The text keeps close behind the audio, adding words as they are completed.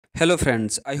Hello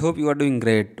friends, I hope you are doing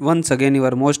great. Once again you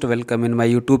are most welcome in my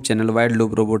YouTube channel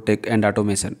voidlooprobotech and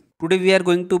automation. Today we are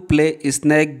going to play a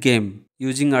snack game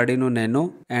using Arduino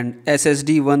Nano and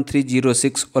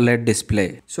SSD1306 OLED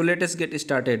display. So let us get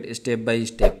started step by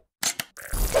step.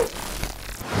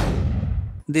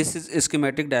 This is a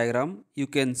schematic diagram. You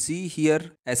can see here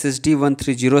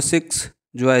SSD1306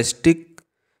 joystick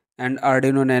and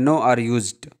Arduino Nano are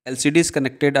used. LCD is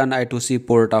connected on I2C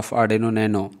port of Arduino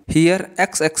Nano. Here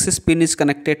X-axis pin is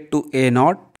connected to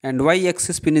A0 and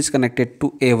Y-axis pin is connected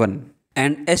to A1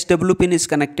 and SW pin is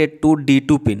connected to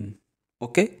D2 pin.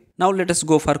 Okay, now let us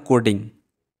go for coding.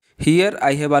 Here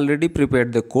I have already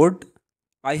prepared the code.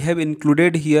 I have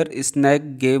included here a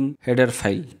snack game header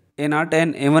file. A0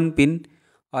 and A1 pin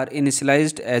are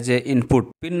initialized as a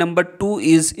input. Pin number 2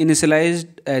 is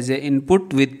initialized as a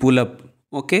input with pull up.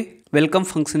 Okay, welcome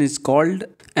function is called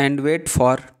and wait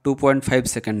for 2.5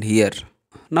 seconds here.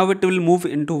 Now it will move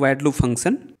into while loop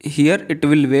function. Here it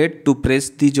will wait to press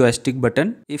the joystick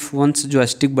button. If once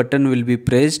joystick button will be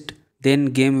pressed, then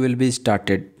game will be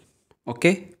started.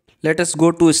 Okay, let us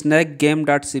go to snack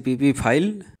game.cpp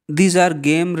file. These are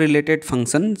game related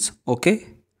functions. Okay,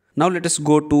 now let us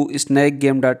go to snack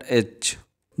game.h.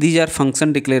 These are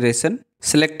function declaration.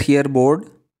 Select here board.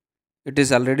 It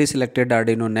is already selected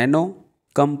Arduino Nano.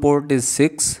 COM port is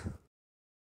 6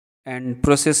 and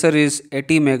processor is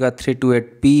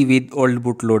ATmega328P with old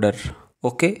bootloader.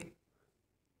 Okay,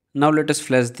 now let us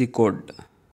flash the code.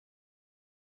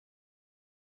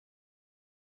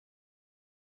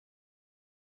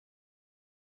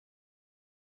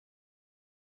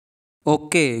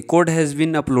 Okay, code has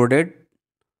been uploaded.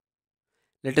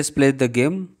 Let us play the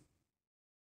game.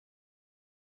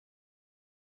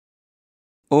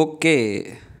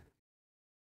 Okay.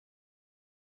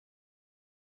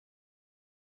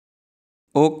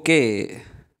 Okay.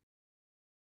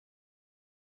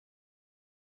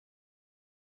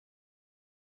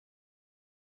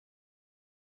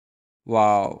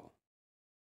 Wow.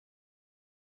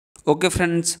 Okay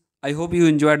friends, I hope you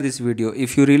enjoyed this video.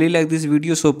 If you really like this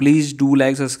video, so please do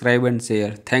like, subscribe and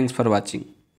share. Thanks for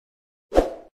watching.